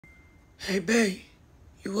Hey, babe,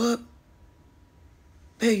 you up?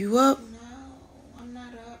 Babe, you up? No, I'm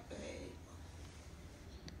not up, babe.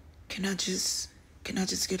 Can I just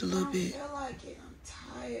get a little bit? I don't feel like it.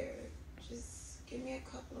 I'm tired. Just give me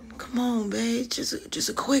a couple of more. Come on, babe. Just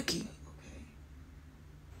a quickie. Okay.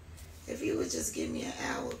 If you would just give me an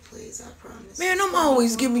hour, please, I promise. Man, I'm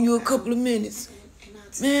always giving you a couple of minutes.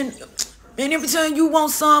 Man, every time you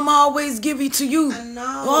want some, I always give it to you. I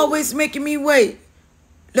know. You're always making me wait.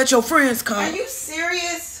 Let your friends call. Are you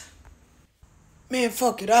serious? Man,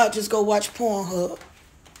 fuck it. I'll just go watch Pornhub.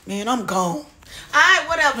 Man, I'm gone. All right,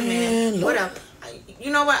 whatever, man. Look. Whatever. You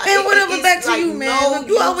know what? Man, whatever, back to you, man.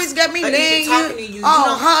 You always got me laying you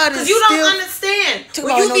all hard and because you don't understand.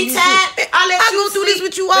 When you be tired, I go through this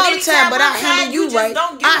with you all the time, but I handle you right.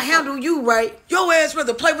 I handle you right. Your ass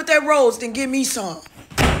rather play with that rose than give me some.